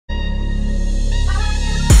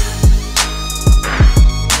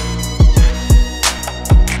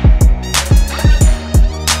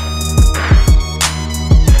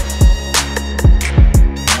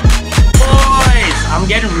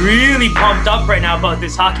pumped up right now about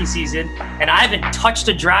this hockey season, and I haven't touched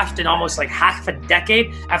a draft in almost like half a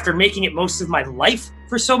decade after making it most of my life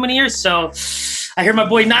for so many years. So I hear my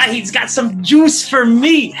boy Naheed's got some juice for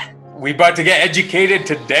me. We about to get educated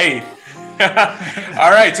today. All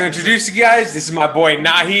right, so introduce you guys. This is my boy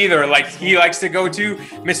Naheed, or like he likes to go to,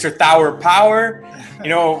 Mr. ThawerPower. You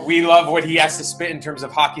know, we love what he has to spit in terms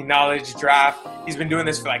of hockey knowledge, draft. He's been doing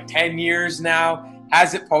this for like 10 years now,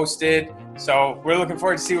 has it posted. So we're looking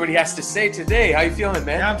forward to see what he has to say today. How you feeling,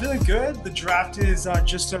 man? Yeah, I'm feeling good. The draft is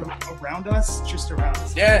just around us.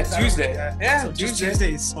 Yeah, it's Tuesday. Yeah, so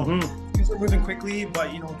Tuesdays. So things are moving quickly,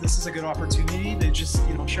 but, you know, this is a good opportunity to just,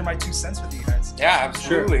 you know, share my 2 cents with you guys. Yeah,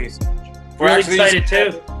 absolutely. Sure. We're excited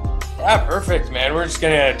too. Yeah, perfect, man. We're just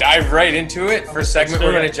going to dive right into it. First segment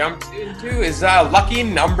we're going to jump into is lucky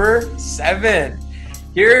number 7.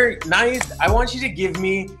 Here, Naheed, I want you to give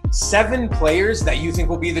me 7 players that you think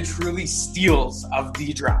will be the truly steals of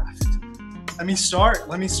the draft. Let me start,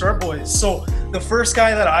 boys. So the first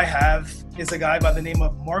guy that I have is a guy by the name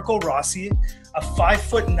of Marco Rossi, a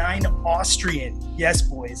 5'9" Austrian. Yes,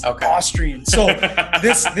 boys, okay. Austrian. So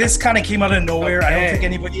this kind of came out of nowhere. Okay. I don't think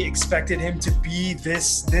anybody expected him to be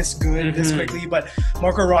this good this quickly. But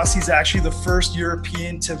Marco Rossi is actually the first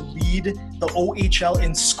European to lead the OHL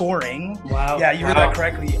in scoring. Wow. Yeah, you heard that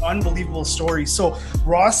correctly. Unbelievable story. So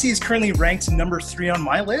Rossi is currently ranked number 3 on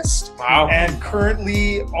my list. Wow. And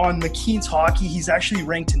currently on McKeen's Hockey, he's actually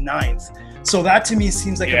ranked 9th. So that to me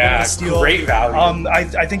seems like a bit of a steal. Great value.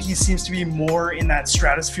 I think he seems to be more in that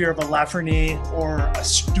stratosphere of a Lafreniere or a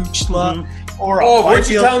Stuchla or a weren't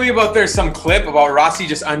you telling me about there's some clip about Rossi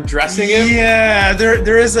just undressing him? Yeah,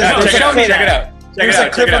 there is a check it out. There's a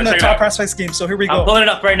clip on the Top Prospects game. So here we go. I'm pulling it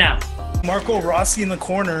up right now. Marco Rossi in the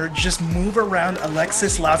corner just move around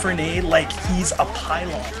Alexis Lafreniere like he's a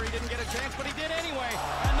pylon.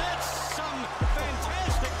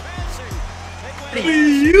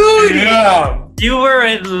 You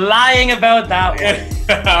were lying about that one.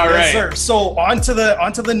 All right. Yes, sir. So on to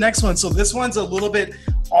the next one. So this one's a little bit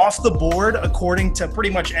off the board according to pretty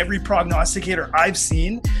much every prognosticator I've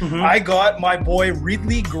seen. I got my boy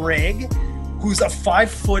Ridley Gregg, who's a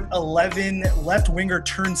 5'11" left winger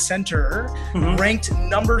turned center, ranked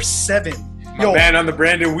number 7. Yo, man on the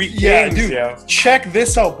Brandon Wheat Games. Dude, check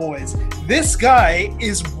this out, boys. This guy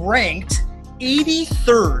is ranked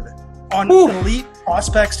 83rd on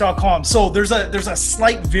EliteProspects.com. So there's a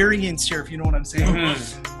slight variance here, if you know what I'm saying.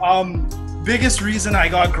 Biggest reason I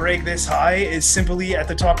got Greg this high is simply at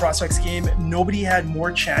the Top Prospects game, nobody had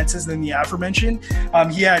more chances than the aforementioned.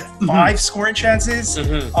 He had 5 scoring chances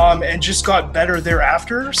and just got better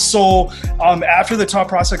thereafter. So after the Top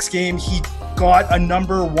Prospects game, he got a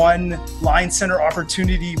number 1 line center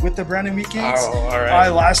opportunity with the Brandon Wheat Games. Oh, all right.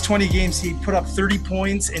 Last 20 games, he put up 30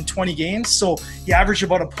 points in 20 games. So he averaged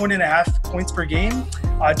about 1.5 points per game,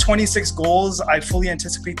 26 goals. I fully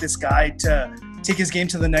anticipate this guy to take his game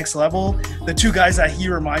to the next level. The 2 guys that he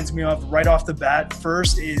reminds me of right off the bat,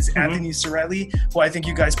 first is Anthony Cirelli, who I think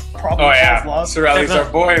you guys probably love. Cirelli's our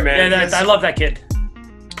boy, man. Yeah, I love that kid.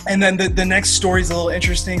 And then the next story is a little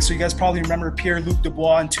interesting. So you guys probably remember Pierre-Luc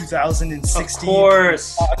Dubois in 2016. Of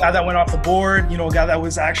course. A guy that went off the board, you know, a guy that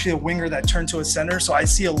was actually a winger that turned to a center. So I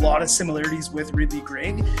see a lot of similarities with Ridley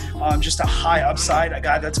Gregg. Just a high upside, a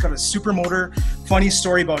guy that's got a super motor. Funny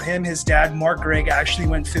story about him, his dad, Mark Gregg, actually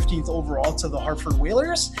went 15th overall to the Hartford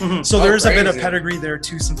Whalers. So there's a bit of pedigree there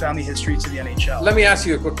too, some family history to the NHL. Let me ask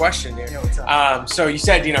you a quick question here. Yeah, what's up? So you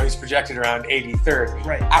said, you know, he's projected around 83rd.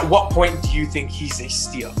 Right. At what point do you think he's a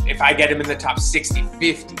steal? If I get him in the top 60,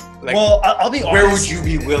 50, like, well, I'll be honest. Where would you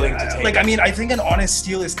be willing to take? Like, I mean, I think an honest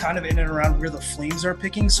steal is kind of in and around where the Flames are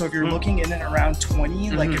picking. So if you're looking in and around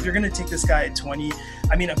 20, like if you're going to take this guy at 20,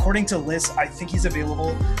 I mean, according to lists, I think he's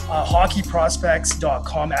available.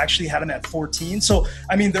 HockeyProspects.com actually had him at 14. So,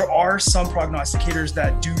 I mean, there are some prognosticators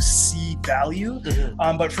that do see value.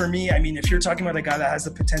 But for me, I mean, if you're talking about a guy that has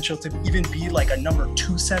the potential to even be like a number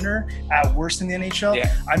 2 center at worst in the NHL,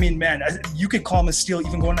 I mean, man, you could call him a steal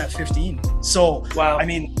even going at 15. So, I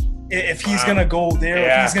mean, if he's going to go there,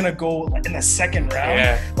 if he's going to go in the second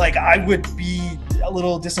round, like I would be a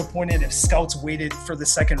little disappointed if scouts waited for the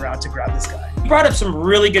second round to grab this guy. You brought up some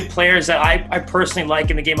really good players that I personally like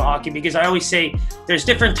in the game of hockey, because I always say there's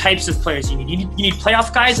different types of players you need. You need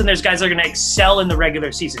playoff guys, and there's guys that are going to excel in the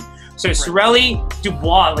regular season. So Cirelli,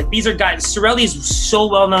 Dubois, like these are guys. Cirelli is so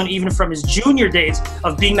well known even from his junior days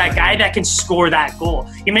of being that guy that can score that goal.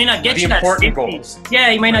 He may not get you that 50. Goals.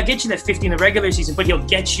 Yeah, he might not get you that 50 in the regular season, but he'll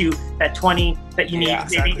get you that 20 that you need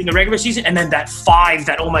maybe in the regular season, and then that 5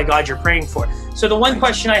 that, oh my God, you're praying for. So the one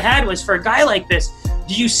question I had was, for a guy like this,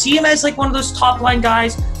 Do you see him as like one of those top line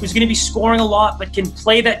guys who's going to be scoring a lot but can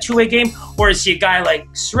play that two-way game? Or is he a guy like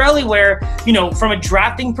Cirelli where, you know, from a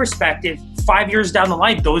drafting perspective, 5 years down the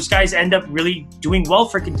line, those guys end up really doing well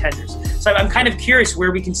for contenders? So I'm kind of curious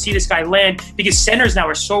where we can see this guy land, because centers now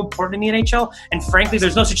are so important in the NHL, and frankly,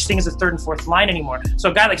 there's no such thing as a third and fourth line anymore.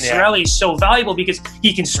 So a guy like Cirelli is so valuable because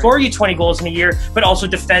he can score you 20 goals in a year, but also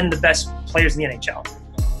defend the best players in the NHL.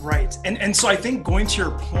 Right. And so I think, going to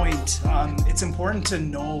your point, it's important to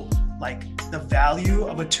know like the value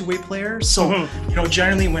of a two-way player. So, you know,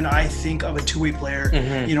 generally when I think of a two-way player,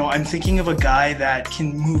 you know, I'm thinking of a guy that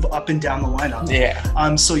can move up and down the lineup.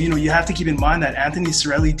 Yeah. So, you know, you have to keep in mind that Anthony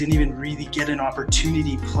Cirelli didn't even really get an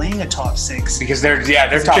opportunity playing a top six. Because they're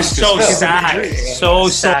top just so sad. So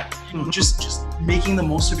sad. Just making the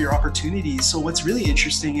most of your opportunities. So what's really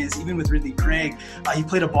interesting is, even with Ridley Craig, he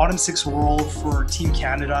played a bottom six role for Team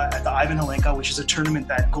Canada at the Ivan Helenka, which is a tournament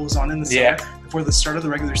that goes on in the summer before the start of the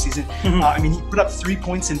regular season. I mean, he put up 3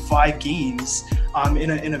 points in 5 games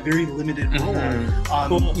in a very limited role.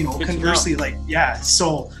 You know, conversely, like,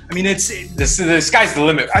 so I mean, the sky's the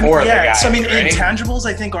limit for the guy. So I mean, right? intangibles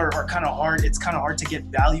I think are kind of hard. It's kind of hard to get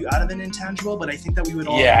value out of an intangible, but I think that we would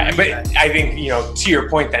all but agree that, I think, you know, to your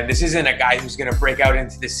point, then this isn't a guy who's going to break out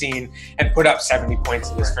into the scene and put up 70 points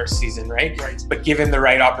in his first season, right? But given the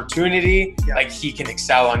right opportunity, like, he can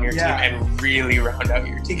excel on your team and really round out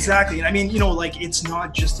your team. Exactly. And I mean, you know, like, it's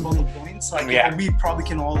not just about the points. Like, we probably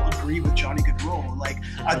can all agree with Johnny Gaudreau, like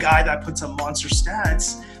a guy that puts up monster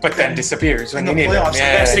stats, but then disappears when you need him.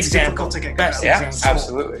 Best example to get best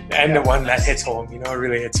absolutely. And the one that hits home, you know,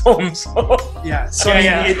 really hits home. So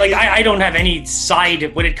I don't have any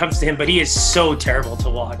side when it comes to him, but he is so terrible to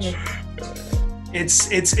watch. It's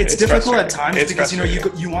difficult at times because, you know,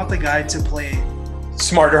 you want the guy to play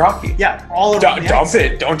smarter hockey. All around. Dump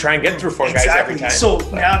it. Don't try and get through 4 guys every time. So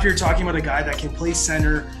now, if you're talking about a guy that can play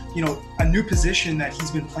center, you know, a new position that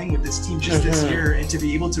he's been playing with this team just this year, and to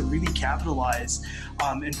be able to really capitalize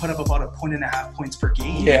and put up about 1.5 points per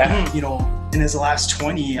game, you know, in his last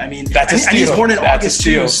 20. I mean, that's a steal. And he's born in August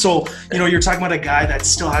too. So, you know, you're talking about a guy that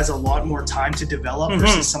still has a lot more time to develop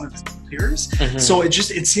versus some of his peers. So it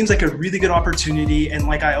seems like a really good opportunity. And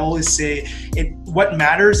like I always say, what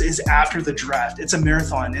matters is after the draft. It's a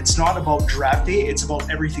marathon. It's not about draft day. It's about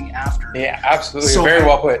everything after. Yeah, absolutely. So, very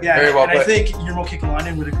well put. Very well put. I think Jarmo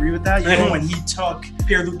Kekalainen would agree with that. You know, when he took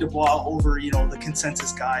Pierre-Luc Dubois over, you know, the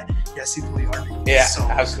consensus guy, he played Army. So,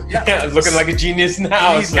 absolutely. Looking like a genius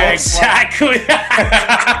now. Exactly.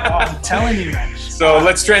 I'm telling you, man. So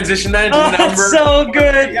let's transition that into number. So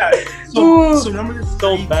good. So number 3.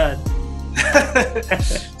 So bad.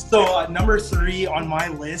 So number 3 on my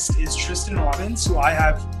list is Tristan Robbins, who I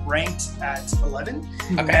have ranked at 11.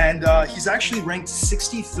 And he's actually ranked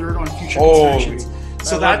 63rd on future considerations.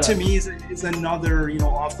 So that to me is another, you know,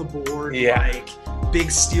 off the board, like, big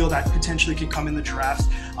steal that potentially could come in the draft.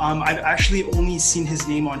 I've actually only seen his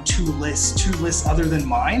name on 2 lists other than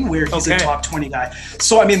mine, where he's a top 20 guy.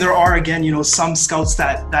 So I mean, there are, again, you know, some scouts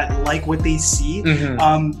that like what they see.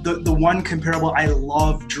 The one comparable I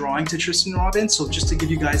love drawing to Tristan Robbins, so just to give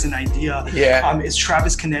you guys an idea, is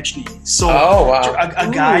Travis Konechny. So a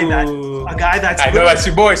guy that's I know that's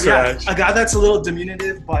your boy, Siraj. A guy that's a little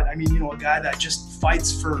diminutive, but I mean, you know, a guy that just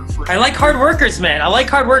fights for I like hard workers, man. I like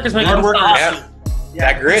hard workers, man.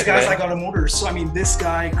 That grit, these guys like automotive. So I mean, this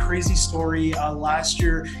guy, crazy story. Last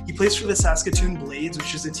year, he plays for the Saskatoon Blades,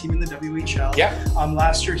 which is a team in the WHL.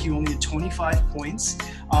 Last year, he only had 25 points.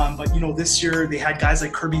 But you know, this year they had guys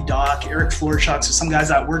like Kirby Doc, Eric Florchuk, so some guys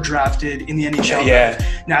that were drafted in the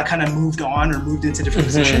NHL now kind of moved on or moved into different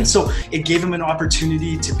positions. So it gave him an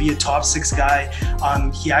opportunity to be a top 6 guy.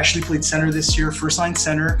 He actually played center this year, first line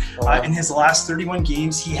center. In his last 31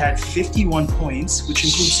 games, he had 51 points, which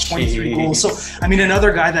includes 23 goals. So I mean,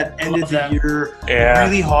 another guy that ended the year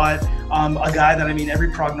really hot. A guy that, I mean,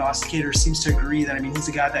 every prognosticator seems to agree that, I mean, he's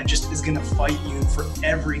a guy that just is going to fight you for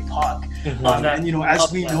every puck. And, you know,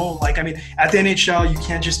 as we know, like, I mean, at the NHL, you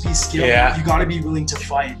can't just be skilled. You got to be willing to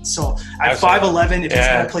fight. So at 5'11", if he's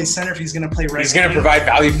going to play center, if he's going to play right, he's going to provide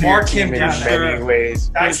value for your team in many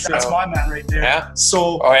ways. That's my man right there.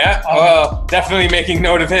 So, definitely making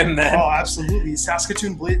note of him then. Oh, absolutely.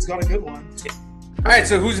 Saskatoon Blades got a good one. All right,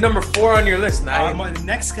 so who's number 4 on your list now? My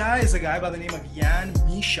next guy is a guy by the name of Jan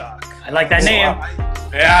Mysak. I like that name.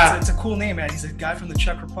 It's a cool name, man. He's a guy from the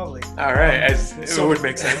Czech Republic. All right, it would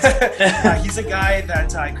make sense. He's a guy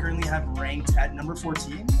that I currently have ranked at number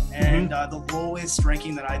 14, and the lowest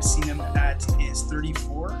ranking that I've seen him at is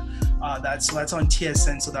 34. That's on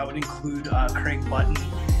TSN, so that would include Craig Button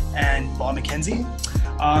and Bob McKenzie.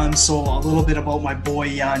 So a little bit about my boy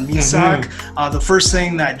Jan Misak. The first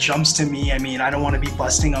thing that jumps to me, I mean, I don't want to be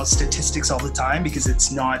busting out statistics all the time because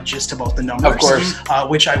it's not just about the numbers, of course,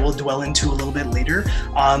 which I will dwell into a little bit later.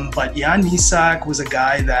 But Jan Misak was a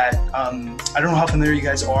guy that I don't know how familiar you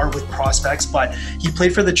guys are with prospects, but he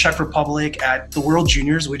played for the Czech Republic at the World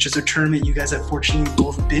Juniors, which is a tournament you guys have fortunately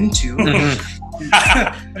both been to. You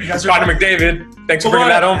guys Connor McDavid, thanks for bringing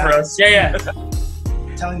that home for us. Yeah.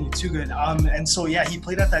 Telling you, too good. And so yeah, he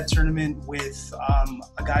played at that tournament with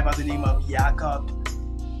a guy by the name of Jakub.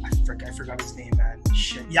 I forgot his name, man.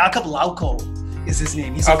 Shit, Jakub Lauko is his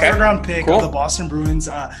name. He's a third-round pick of the Boston Bruins.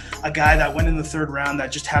 A guy that went in the third round that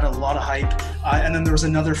just had a lot of hype. And then there was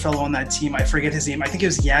another fellow on that team. I forget his name. I think it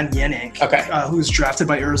was Jan Jenik, who was drafted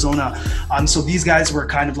by Arizona. So these guys were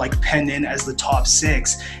kind of like penned in as the top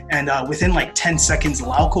 6. And within like 10 seconds,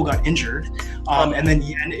 Lauko got injured. And then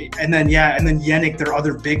Jenik, their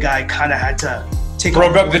other big guy, kind of had to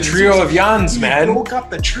broke up the trio of Jans, man. Broke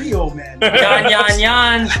up the trio, man.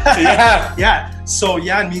 Jan. Yeah. So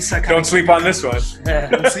Jan Misak. Don't sleep on this one.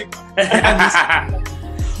 Don't sleep. Jan Misak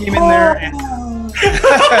came in there and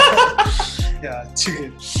yeah, too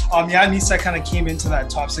good. Jan Misak kind of came into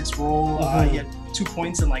that top 6 role. He had 2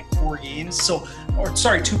 points in like 4 games. 2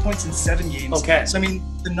 points in 7 games. Okay. So I mean,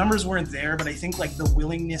 the numbers weren't there, but I think like the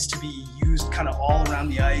willingness to be used kind of all around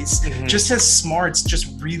the ice, just his smarts,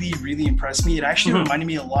 just really, really impressed me. It actually reminded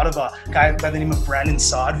me a lot of a guy by the name of Brandon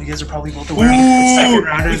Saad, who you guys are probably both aware of. Second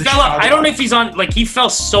rounder. I don't know if he's on. Like he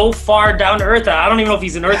fell so far down to earth. I don't even know if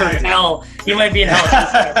he's in earth or in hell. He might be in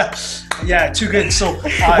hell. Yeah, too good. So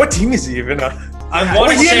what team is he even on?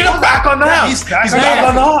 He ended up back on the Hawks. He's back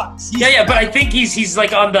on the Hawks. Yeah, but I think he's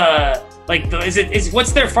like on the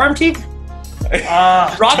what's their farm team?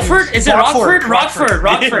 Rockford? Is it Rockford?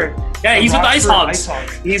 Rockford. Yeah, he's with the Ice Hogs.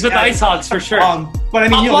 He's with the Ice Hogs for sure. But I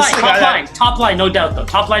mean, top line, no doubt though.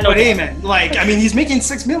 Top line, no doubt. But hey, man, like I mean, he's making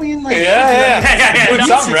 $6 million. Like, Doing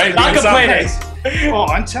something, right? Not complaining. Oh,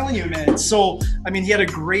 I'm telling you, man. So, I mean, he had a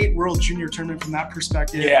great World Junior tournament from that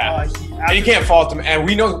perspective. Yeah, and you can't fault him. And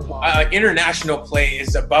we know international play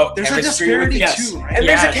is about chemistry. A disparity too, right? And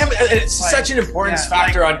it's such an importance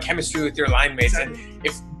factor on chemistry with your line mates. Exactly. And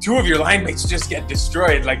if 2 of your line mates just get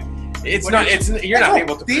destroyed, like you're not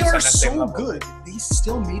able to. They are so good. They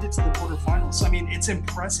still made it to the quarterfinals. So I mean, it's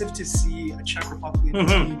impressive to see a Czech Republic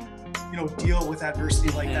team, deal with adversity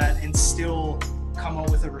like that and still come out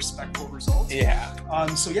with a respectful result. Yeah.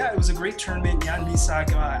 So yeah, it was a great tournament. Jan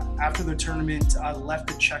Misak, after the tournament, left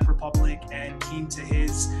the Czech Republic and came to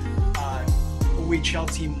his OHL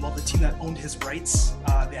team, the team that owned his rights,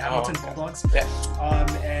 the Hamilton Bulldogs. Yeah.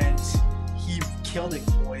 And he killed it,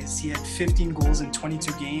 boys. He had 15 goals in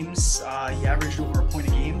 22 games. He averaged over a point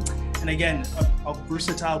a game. And again, a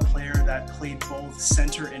versatile player that played both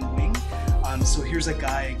center and wing. So here's a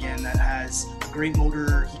guy, again, that has a great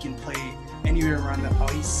motor. He can play anywhere around the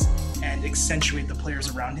ice and accentuate the players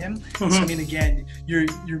around him. So I mean, again, you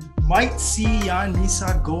might see Jan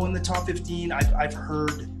Misak go in the top 15. I've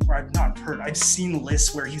seen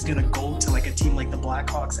lists where he's gonna go to like a team like the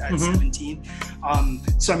Blackhawks at 17.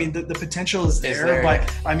 So I mean, the potential is there,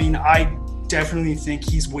 but I mean, I definitely think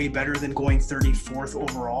he's way better than going 34th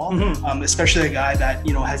overall, especially a guy that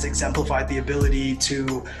has exemplified the ability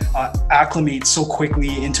to acclimate so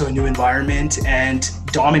quickly into a new environment and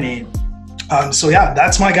dominate. So yeah,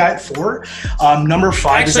 that's my guy at 4. Number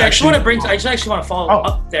 5 is actually. I actually want to follow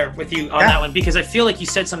up there with you on that one, because I feel like you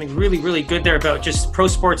said something really, really good there about just pro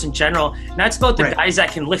sports in general, and that's about the guys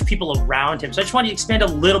that can lift people around him. So I just want to expand a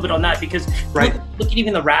little bit on that, because look at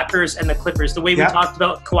even the Raptors and the Clippers, the way we talked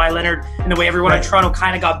about Kawhi Leonard and the way everyone in Toronto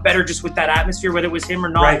kind of got better just with that atmosphere, whether it was him or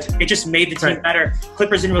not. It just made the team better.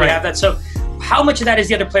 Clippers didn't really have that. So how much of that is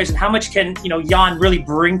the other players, and how much can Jan really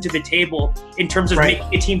bring to the table in terms of making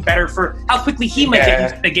a team better for how quickly he might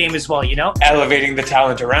get into the game as well, elevating the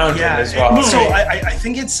talent around him as well. So I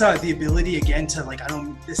think it's the ability again to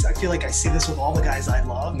I feel like I see this with all the guys I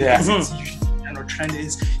love. Because it's usually our trend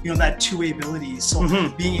is that two-way ability. So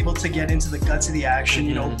being able to get into the guts of the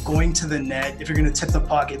action, going to the net. If you're going to tip the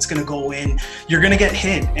puck, it's going to go in. You're going to get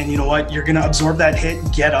hit, and you know what? You're going to absorb that hit,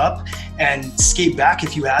 get up, and skate back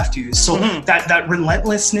if you have to. So that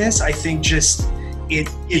relentlessness, I think, just. He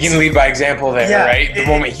can lead by example there, right? The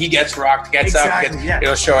moment he gets rocked, gets up,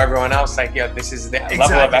 it'll show everyone else this is the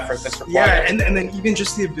level of effort that's required. Yeah, and then even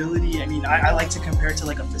just the ability. I mean, I like to compare it to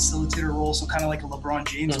like a facilitator role, so kind of like a LeBron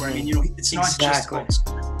James, where I mean, it's not just about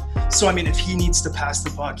scoring. So I mean, if he needs to pass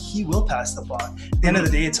the puck, he will pass the puck. At the end of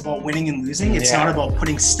the day, it's about winning and losing. It's not about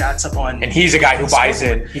putting stats up on. And he's a guy who buys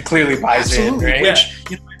it. He clearly buys it, right? Which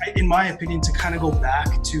in my opinion, to kind of go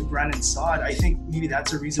back to Brandon Saad, I think maybe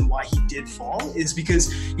that's a reason why he did fall, is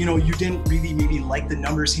because, you know, you didn't really maybe like the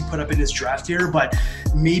numbers he put up in his draft year, but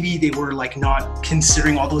maybe they were like not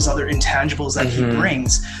considering all those other intangibles that he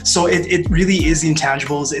brings. So it really is the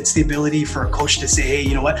intangibles. It's the ability for a coach to say, hey,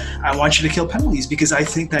 you know what, I want you to kill penalties because I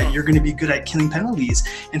think that you're going to be good at killing penalties.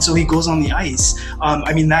 And so he goes on the ice.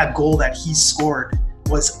 I mean, that goal that he scored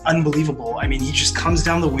was unbelievable. I mean, he just comes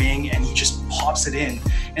down the wing and he just pops it in.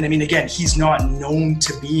 And I mean, again, he's not known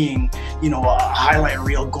to being, you know, a highlight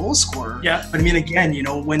reel goal scorer. Yeah. But I mean, again, you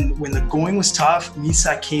know, when the going was tough,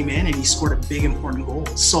 Misak came in and he scored a big important goal.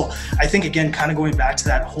 So I think, again, kind of going back to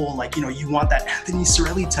that whole, like, you know, you want that Anthony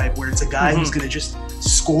Cirelli type where it's a guy who's going to just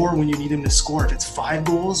score when you need him to score. If it's 5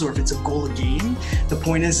 goals or if it's a goal a game, the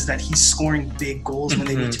point is that he's scoring big goals when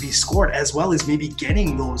they need to be scored, as well as maybe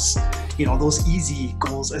getting those, you know, those easy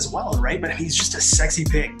goals as well, right? But I mean, he's just a sexy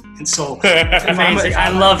pick. And so amazing. I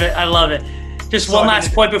love it. I love it. Just one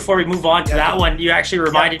last point before we move on to that one. You actually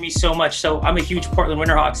reminded me so much. So I'm a huge Portland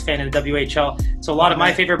Winterhawks fan in the WHL. So a lot of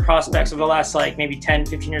my favorite prospects of the last like maybe 10,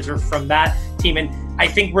 15 years are from that team. And I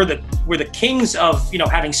think we're the kings of, you know,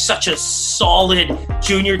 having such a solid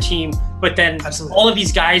junior team. But then all of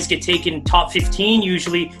these guys get taken top 15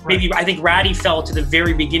 usually. Maybe I think Ratty fell to the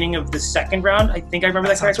very beginning of the second round. I think I remember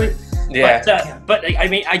that correctly. Yeah. But I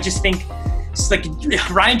mean, I just think it's like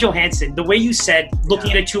Ryan Johansson, the way you said,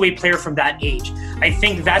 looking at a two-way player from that age, I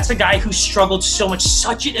think that's a guy who struggled so much,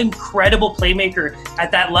 such an incredible playmaker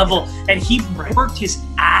at that level. And he worked his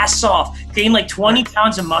ass off, gained like 20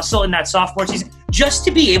 pounds of muscle in that sophomore season just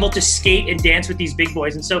to be able to skate and dance with these big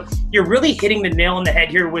boys. And so you're really hitting the nail on the head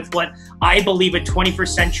here with what I believe a 21st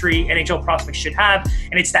century NHL prospect should have.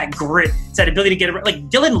 And it's that grit. It's that ability to get it. Like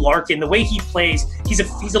Dylan Larkin, the way he plays, he's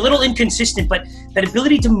a little inconsistent, but that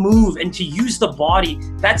ability to move and to use the body,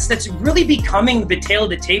 that's really becoming the tail of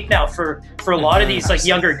the tape now for a lot of these like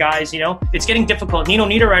younger guys, you know? It's getting difficult. Nino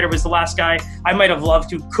Niederreiter was the last guy I might have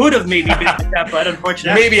loved who could have maybe been like that, but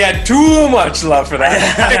unfortunately. Maybe had too much love for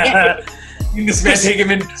that. This man take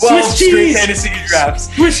him in 12 straight fantasy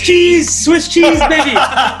drafts. Swiss cheese, baby.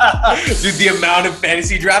 Dude, the amount of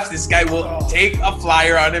fantasy drafts this guy will take a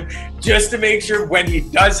flyer on him just to make sure when he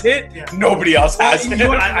does hit, nobody else has you it. know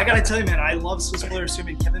what? I gotta tell you, man, I love Swiss players too.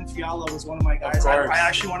 Kevin Fiala was one of my guys. I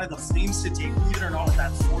actually wanted the Flames to take, believe it or not, with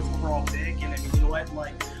that 4th overall pick. And I mean, you know what?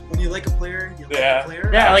 Like, when you like a player, you like a player.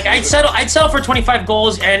 Yeah, like I'd settle for 25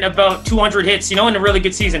 goals and about 200 hits, you know, in a really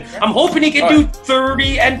good season. I'm hoping he can do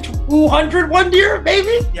 30 and 200 one year,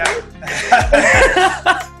 maybe. Yeah.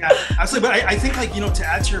 Absolutely. But I think, like, you know, to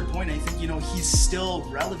add to your point, I think, you know, he's still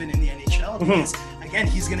relevant in the NHL because, again,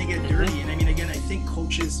 he's going to get dirty. And I mean, again, I think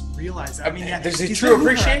coaches realize that. I mean, there's a true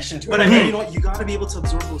appreciation to it. But I mean, you know what? You got to be able to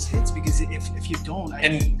absorb those hits because if you don't,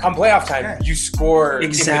 come playoff time, you score in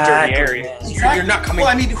the dirty area. You're not coming.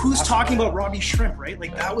 Well, I mean, who's talking about Robbie Shrimp, right?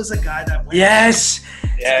 Like, that was a guy that went. Yes.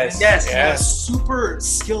 A super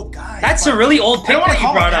skilled guy. That's a really old pick that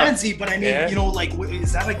you brought up. Pansy, but I mean, you know, like,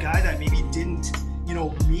 is that a guy that maybe didn't, you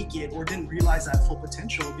know, make it or didn't realize that full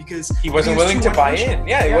potential because he wasn't willing to buy in?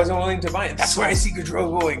 He wasn't willing to buy in. That's where I see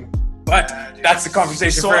Gaudreau going. But that's the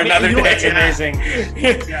conversation for another day. It's amazing.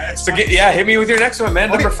 Hit me with your next one, man.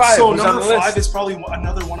 Okay, Number 5. So number 5 is probably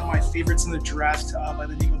another one of my favorites in the draft by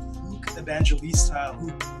the name of Luke Evangelista,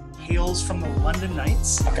 who hails from the London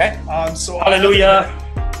Knights. Okay. So hallelujah.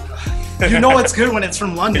 You know it's good when it's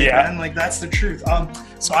from London, man. Like, that's the truth.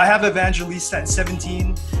 So I have Evangelista at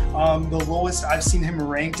 17. The lowest I've seen him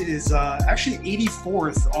ranked is actually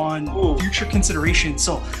 84th on future considerations.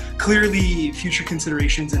 So clearly, future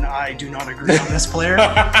considerations and I do not agree on this player.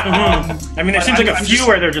 I mean, there seems like a few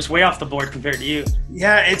where they're just way off the board compared to you.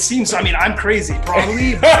 Yeah, it seems. I mean, I'm crazy,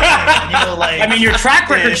 probably. But, you know, like, I mean, your track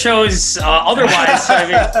record shows otherwise.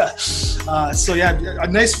 So yeah, a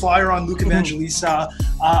nice flyer on Luke Evangelista.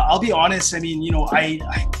 I'll be honest. I mean, you know, I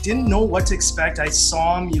didn't know what to expect. I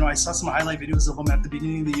saw him. You know, I saw some highlight videos of him at the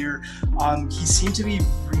beginning of the year. He seemed to be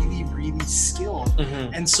really skilled.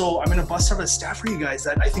 And so I'm going to bust out a stat for you guys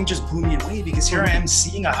that I think just blew me away because here I am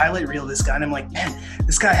seeing a highlight reel of this guy and I'm like, man,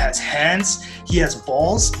 this guy has hands, he has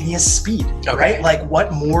balls, and he has speed, right? Like,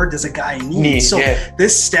 what more does a guy need? So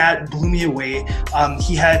this stat blew me away.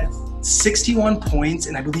 He had 61 points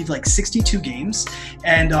in, I believe, like 62 games.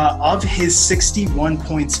 And of his 61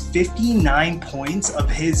 points, 59 points of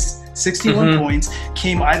his 61 points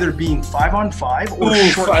came either being 5-on-5 or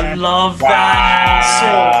shorthanded. I love that. So,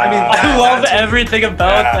 I mean, I love everything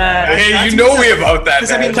about that. Hey, you know me about that,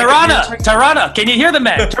 man. I mean, Tirana, can you hear the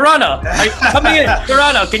man? Tirana, coming in.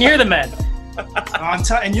 Tirana, can you hear the man?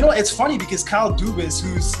 And you know, it's funny because Kyle Dubas,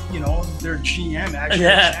 who's, you know, their GM, actually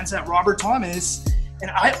chance at Robert Thomas.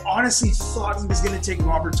 And I honestly thought he was going to take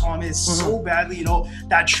Robert Thomas so badly, you know,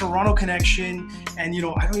 that Toronto connection. And, you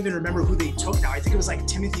know, I don't even remember who they took now. I think it was like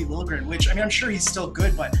Timothy Liljegren, which, I mean, I'm sure he's still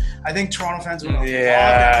good, but I think Toronto fans would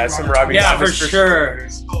have some Robbie Thomas for sure.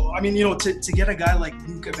 So, I mean, you know, to get a guy like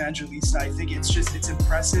Luke Evangelista, I think it's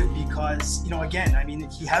impressive because, you know, again, I mean,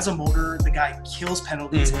 he has a motor. The guy kills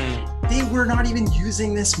penalties. They were not even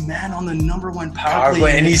using this man on the #1 power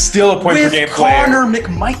play. And he's still a point per game player. Connor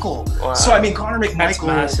McMichael. Wow. So, I mean, Connor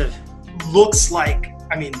McMichael looks like,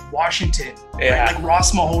 I mean, Washington, right? Like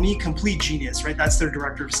Ross Mahoney, complete genius, right? That's their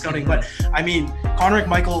director of scouting. But I mean, Connor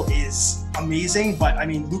McMichael is amazing. But I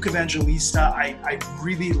mean, Luke Evangelista, I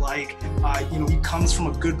really like. You know, he comes from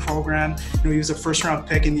a good program. You know, he was a first-round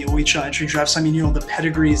pick in the OHL entry draft. So I mean, you know, the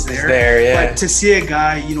pedigree is there. But to see a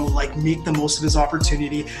guy, you know, like make the most of his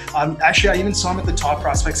opportunity. Actually, I even saw him at the Top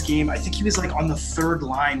Prospects game. I think he was like on the third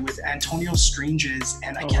line with Antonio Stranges,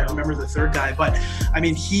 and I can't remember the third guy. But I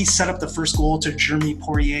mean, he set up the first goal to Jeremy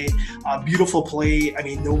Poirier. Beautiful play. I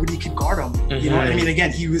mean, nobody could guard him. You know what I mean?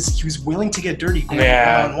 Again, he was willing to get dirty going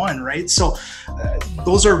one-on-one, right? So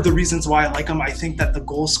those are the reasons why I like him. I think that the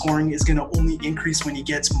goal scoring is going to only increase when he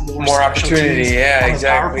gets more opportunity. Yeah,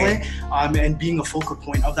 exactly. Power play, and being a focal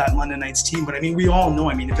point of that London Knights team. But I mean, we all know.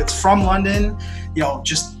 I mean, if it's from London, you know,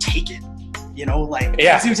 just take it. You know, like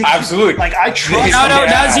absolutely. Like I trust. Shout out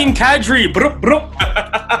Nazem Kadri.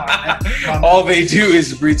 All they do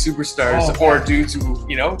is breed superstars or dudes who,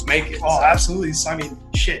 you know, make it. Oh, absolutely. So I mean,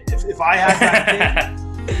 shit. If I had that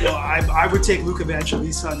thing, you know, I would take Luke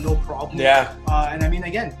Evangelista, no problem. Yeah. And I mean,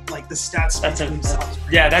 again, like the stats.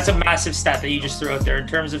 That's a massive stat that you just threw out there in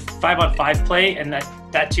terms of 5-on-5 play, and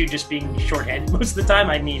that too just being shorthanded most of the time.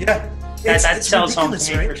 I mean, that sells home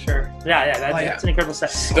to me, right? For sure. That's an incredible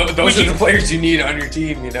stat. Those are the players you need on your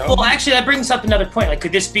team, you know? Well, actually, that brings up another point. Like,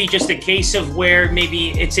 could this be just a case of where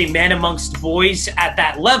maybe it's a man amongst boys at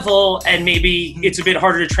that level, and maybe it's a bit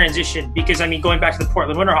harder to transition? Because, I mean, going back to the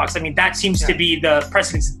Portland Winterhawks, I mean, that seems to be the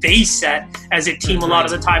precedence they set as a team a lot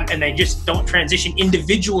of the time, and they just don't transition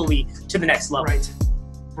individually to the next level.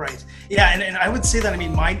 Right. Yeah, and I would say that, I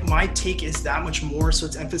mean, my take is that much more, so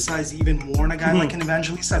it's emphasized even more in a guy like an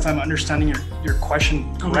Evangelista, if I'm understanding your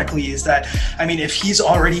question correctly, is that, I mean, if he's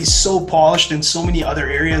already so polished in so many other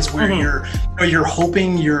areas where you're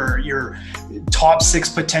hoping your top 6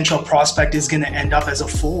 potential prospect is going to end up as a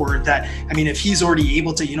forward, that, I mean, if he's already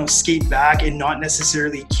able to, you know, skate back and not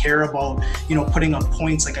necessarily care about, you know, putting up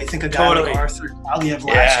points, like I think a guy like Arthur Kaliev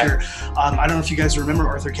last year, I don't know if you guys remember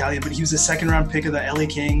Arthur Kaliev, but he was a 2nd-round pick of the LA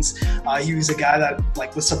Kings. He was a guy that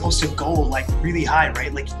like was supposed to go like really high,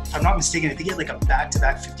 right? Like, if I'm not mistaken, I think he had like a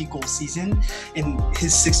back-to-back 50-goal season in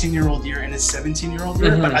his 16-year-old year and his 17-year-old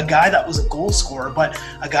year. But a guy that was a goal scorer, but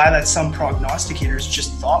a guy that some prognosticators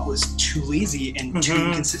just thought was too lazy and too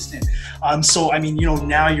inconsistent. So I mean, you know,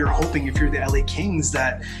 now you're hoping, if you're the LA Kings,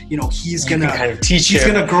 that, you know, he's gonna kind of teach he's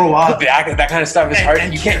gonna grow up. That kind of stuff is hard.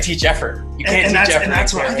 And you can't teach effort. You can't teach effort. And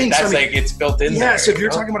that's what I think. That's like it's built in. Yeah. So if you're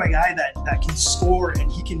talking about a guy that can score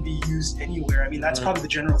and he can be used anywhere, I mean, that's probably the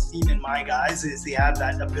general theme in my guys, is they have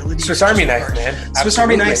that ability. Swiss Army knife, man. Swiss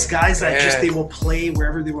Army knife guys that just, they will play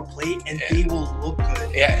wherever they will play, and they will look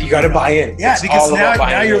good. Yeah, you got to buy in. Yeah, because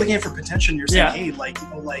now you're looking for potential. And you're saying, hey, like, you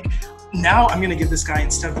know, like, now I'm going to give this guy,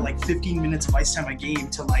 instead of like 15 minutes of ice time a game,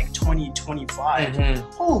 to like 20, 25.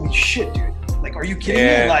 Holy shit, dude. Like, are you kidding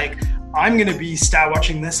me? Like, I'm going to be stat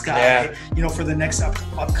watching this guy, you know, for the next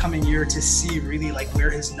upcoming year to see really like where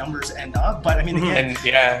his numbers end up. But I mean, again,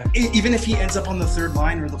 even if he ends up on the 3rd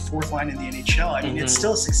line or the 4th line in the NHL, I mean, it's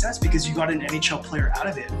still a success because you got an NHL player out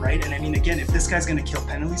of it, right? And I mean, again, if this guy's going to kill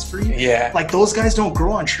penalties for you, like, those guys don't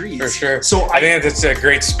grow on trees. For sure. So I think that's a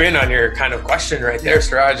great spin on your kind of question right there,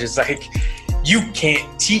 Siraj. It's like, you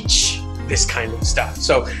can't teach this kind of stuff.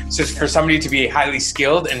 So for somebody to be highly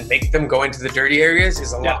skilled and make them go into the dirty areas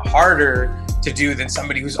is a lot harder to do than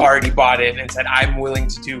somebody who's already bought in and said, I'm willing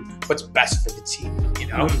to do what's best for the team, you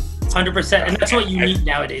know? 100%. And that's what you need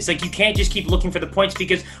nowadays. Like, you can't just keep looking for the points,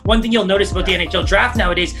 because one thing you'll notice about the NHL draft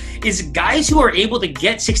nowadays is guys who are able to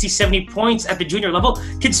get 60, 70 points at the junior level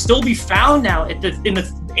can still be found now in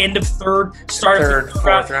the end of 3rd, start of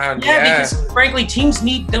 4th round. Because frankly, teams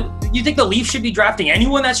need you think the Leafs should be drafting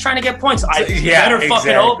anyone that's trying to get points? I better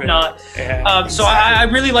fucking hope not. So I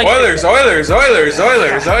really like Oilers.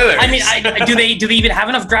 I mean, do they even have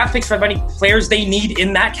enough draft picks for how many players they need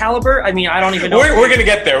in that caliber? I mean, I don't even know. We're gonna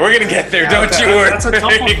get there. We're gonna get there. Don't you worry. That's a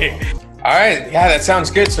tough one. All right, that sounds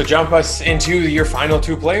good. So jump us into your final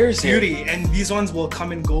 2 players here. Beauty, and these ones will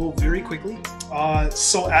come and go very quickly.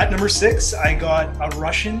 So at number 6, I got a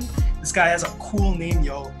Russian This guy has a cool name,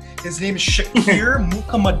 yo. His name is Shakir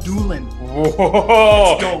Mukamadulin.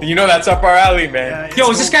 Whoa! You know that's up our alley, man. Yo,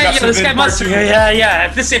 is this guy? This guy must. Yeah.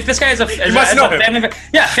 If this guy is a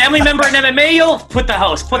family member in MMA, yo, put the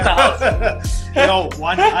house. Yo,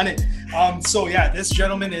 100. So yeah, this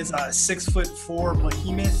gentleman is a 6'4"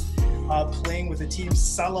 behemoth playing with the team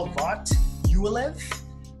Salavat Yulev,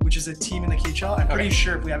 which is a team in the KHL. I'm pretty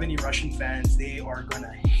sure if we have any Russian fans, they are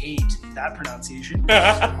gonna hate that pronunciation.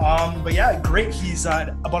 But yeah, great. He's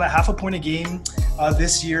about a half a point a game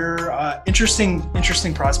this year. Interesting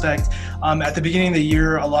prospect. At the beginning of the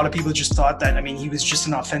year, a lot of people just thought that, I mean, he was just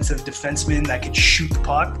an offensive defenseman that could shoot the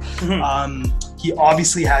puck. He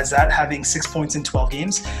obviously has that, having 6 points in 12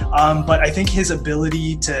 games. But I think his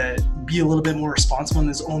ability to be a little bit more responsible in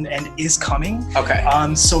his own end is coming.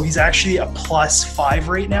 So he's actually a +5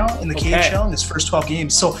 right now in the KHL in his first 12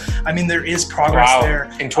 games. So, I mean, there is progress there.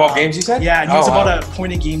 In 12 games, you said? Yeah, and he's about a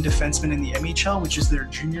point a game defenseman in the NHL, which is their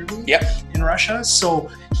junior league in Russia. So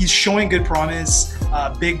he's showing good promise.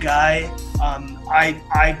 Big guy.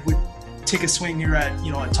 I would take a swing here at,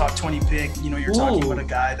 a top 20 pick. You're talking about a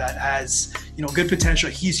guy that has, good potential.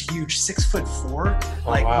 He's huge, 6'4".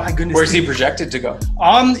 My goodness. Where's he projected to go?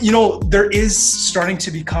 There is starting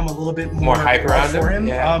to become a little bit more hype around for him.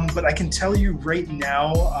 Yeah. But I can tell you right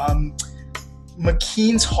now,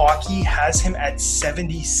 McKean's Hockey has him at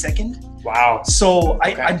 72nd. Wow. So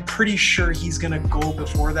I'm pretty sure he's going to go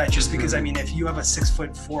before that, just because, I mean, if you have a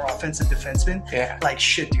 6'4" offensive defenseman,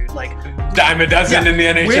 shit, dude, dime a dozen in the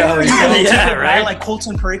NHL. Right? Like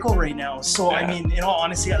Colton Parayko right now. So, I mean, in all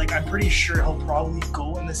honesty, I'm pretty sure he'll probably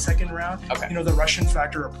go in the second round. The Russian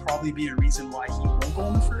factor will probably be a reason why he won't go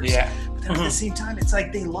in the first. But then at the same time, it's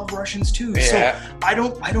like they love Russians too. So I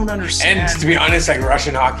don't understand. And to be honest,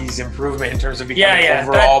 Russian hockey's improvement in terms of becoming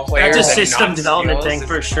overall players. That's a system development thing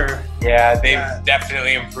for sure. Yeah, they've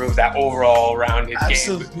definitely improved that overall rounded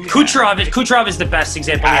game. Kucherov is the best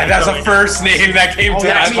example. That's the first name that came to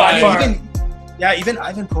mind. Even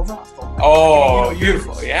Ivan Provorov. Oh,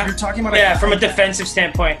 beautiful. You're talking about from a defensive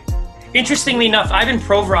standpoint. Interestingly enough, Ivan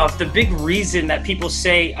Provorov, the big reason that people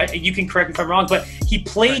say, you can correct me if I'm wrong, but he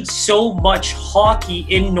played so much hockey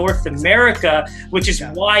in North America, which is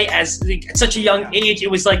why at such a young age,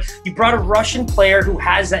 it was like you brought a Russian player who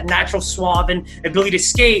has that natural suave and ability to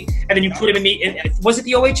skate, and then you put him was it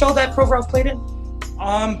the OHL that Provorov played in?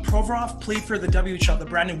 Provorov played for the WHL, the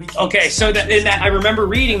Brandon Wheat. Okay, so I remember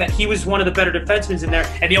reading that he was one of the better defensemen in there,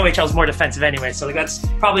 and the OHL is more defensive anyway, so that's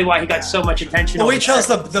probably why he got so much attention. OHL is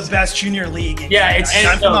the best junior league. I'm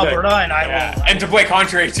from Alberta, and and to play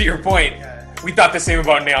contrary to your point, we thought the same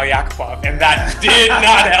about Nail Yakupov, and that did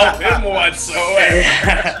not help him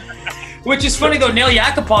whatsoever. Which is funny though, Nail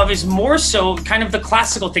Yakupov is more so kind of the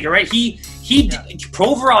classical figure, right?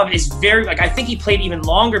 Provorov is very, I think he played even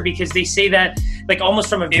longer because they say that, almost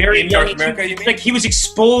from a very in North America, you mean? He was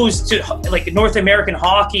exposed to North American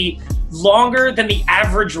hockey longer than the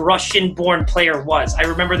average Russian-born player was. I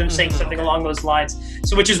remember them saying something along those lines.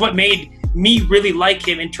 So, which is what made me really like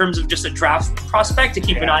him in terms of just a draft prospect to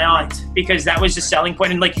keep an eye on, because that was the selling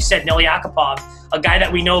point. And like you said, Nail Yakupov, a guy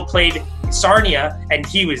that we know played Sarnia, and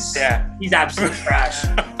he's absolute trash.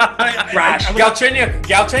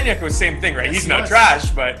 Galchenyuk was the same thing, right? He's not trash,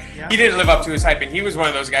 but he didn't live up to his hype, and he was one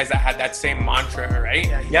of those guys that had that same mantra, right?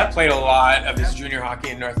 Played a lot of his junior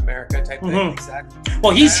hockey in North America type thing. Exactly.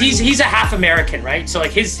 Well, he's a half American, right? So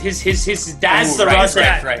his dad's the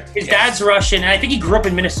Russian. Right. His dad's Russian, and I think he grew up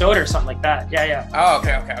in Minnesota or something like that. Yeah. Oh,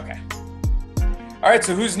 okay. All right,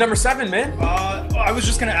 so who's number 7, man? I was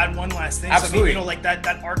just going to add one last thing. Absolutely. So,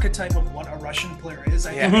 that archetype of what a Russian player is,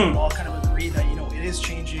 I think we all kind of agree that, it is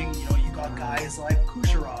changing. You got guys like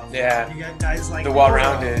Kucherov. You got guys like the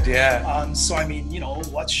well-rounded, So, I mean,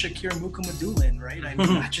 what's Shakir Mukamadulin, right? I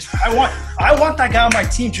mean, I want that guy on my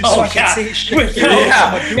team just so I can say Shakir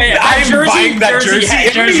Mukamadulin. I'm buying that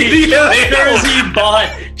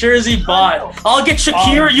Jersey bought. I'll get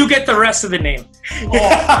Shakir, you get the rest of the name.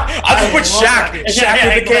 I'll put Shaq with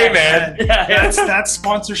the K, man. That's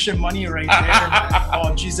sponsorship money right there, man.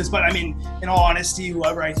 Oh, Jesus. But I mean, in all honesty,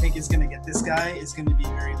 whoever I think is going to get this guy is going to be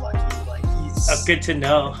very lucky. That's good to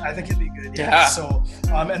know. I think it'd be good. Yeah. So,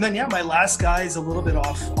 and then my last guy is a little bit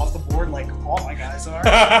off the board, like all my guys are.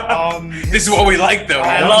 This is what we like, though.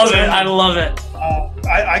 I love it.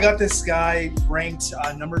 I got this guy ranked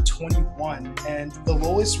number 21, and the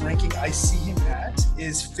lowest ranking I see him at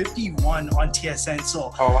is 51 on TSN.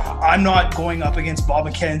 So I'm not going up against Bob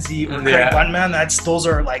McKenzie or Craig Bunman. Those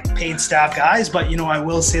are paid staff guys. But I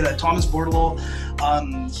will say that Thomas Bordeleau,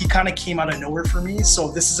 He kind of came out of nowhere for me. So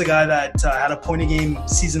this is a guy that had a point-a-game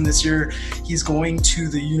season this year. He's going to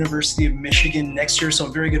the University of Michigan next year, so a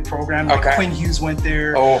very good program. Like Quinn Hughes went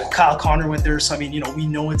there, Kyle Connor went there. So I mean, we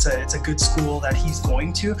know it's a good school that he's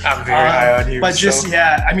going to. I'm very high on Hughes. But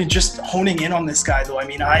just honing in on this guy though. I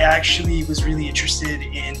mean, I actually was really interested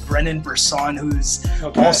in Brendan Brisson, who's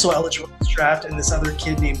also eligible for this draft, and this other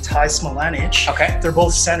kid named Ty Smilanic. They're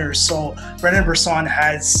both centers. So Brendan Brisson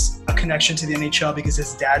has a connection to the NHL because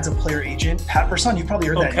his dad's a player agent. Pat Brisson, you probably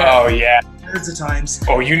heard that name. Oh yeah. Hundreds of times.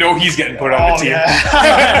 Oh, he's getting put on the team. Yeah.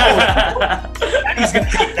 He's gonna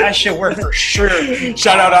make that shit work for sure.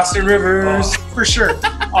 Shout out Austin Rivers. For sure.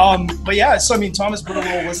 But yeah, so I mean, Thomas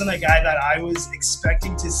Bordeleau wasn't a guy that I was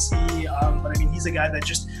expecting to see. But I mean, he's a guy that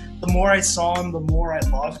just the more I saw him, the more I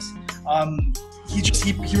loved.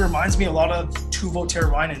 He reminds me a lot of Tuvo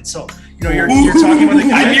Teravainen. So you're talking about the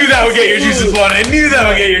guy. I knew that would get your juices flowing. I knew that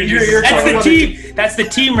would get your juices. That's the team. That's the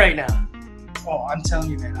team right now. Oh, I'm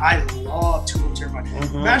telling you, man, I love Tuvo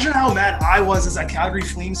Teravainen. Imagine how mad I was as a Calgary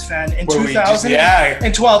Flames fan in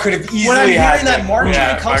 2012. Could have easily when I'm hearing had that Mark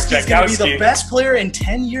Jankowski is going to be Jankowski. the best player in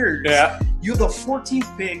 10 years. Yeah. You're the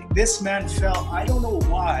 14th pick. This man fell. I don't know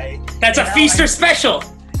why. That's a feaster special.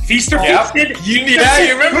 Feaster feasted. You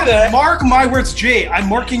remember that. Mark my words, Jay. I'm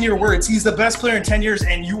marking your words. He's the best player in 10 years,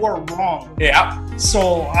 and you are wrong. Yeah.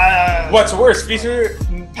 So, what's worse, Feaster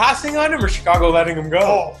passing on him or Chicago letting him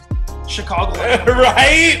go? Chicago.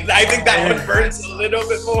 Right? I think that one burns a little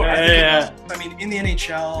bit more. Yeah. I mean, in the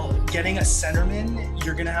NHL, getting a centerman,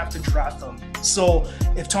 you're going to have to draft them. So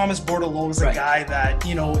if Thomas Bordeleau is a guy that,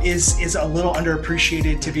 is a little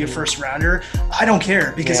underappreciated to be a first rounder, I don't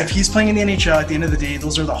care, because if he's playing in the NHL at the end of the day,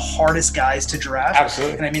 those are the hardest guys to draft.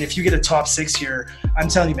 Absolutely. And I mean, if you get a top 6 here, I'm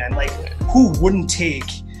telling you, man, like, who wouldn't take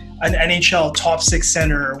an NHL top 6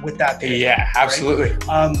 center with that pick? Yeah, absolutely.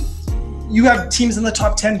 Right? You have teams in the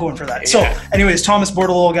top 10 going for that. So anyways, Thomas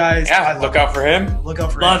Bordeleau, guys. Yeah, look out for him. Look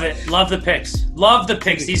out for him. Love it. Love the picks. Love the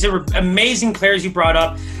picks. These are amazing players you brought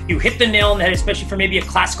up. You hit the nail on the head, especially for maybe a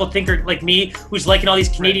classical thinker like me, who's liking all these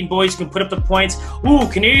Canadian boys who can put up the points. Ooh,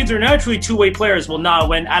 Canadians are naturally two-way players. Well, nah,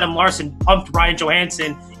 when Adam Larson pumped Ryan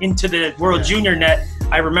Johansson into the World Junior net,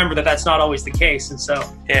 I remember that that's not always the case. And so,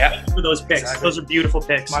 for those picks. Those are beautiful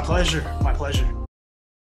picks. My pleasure. My pleasure.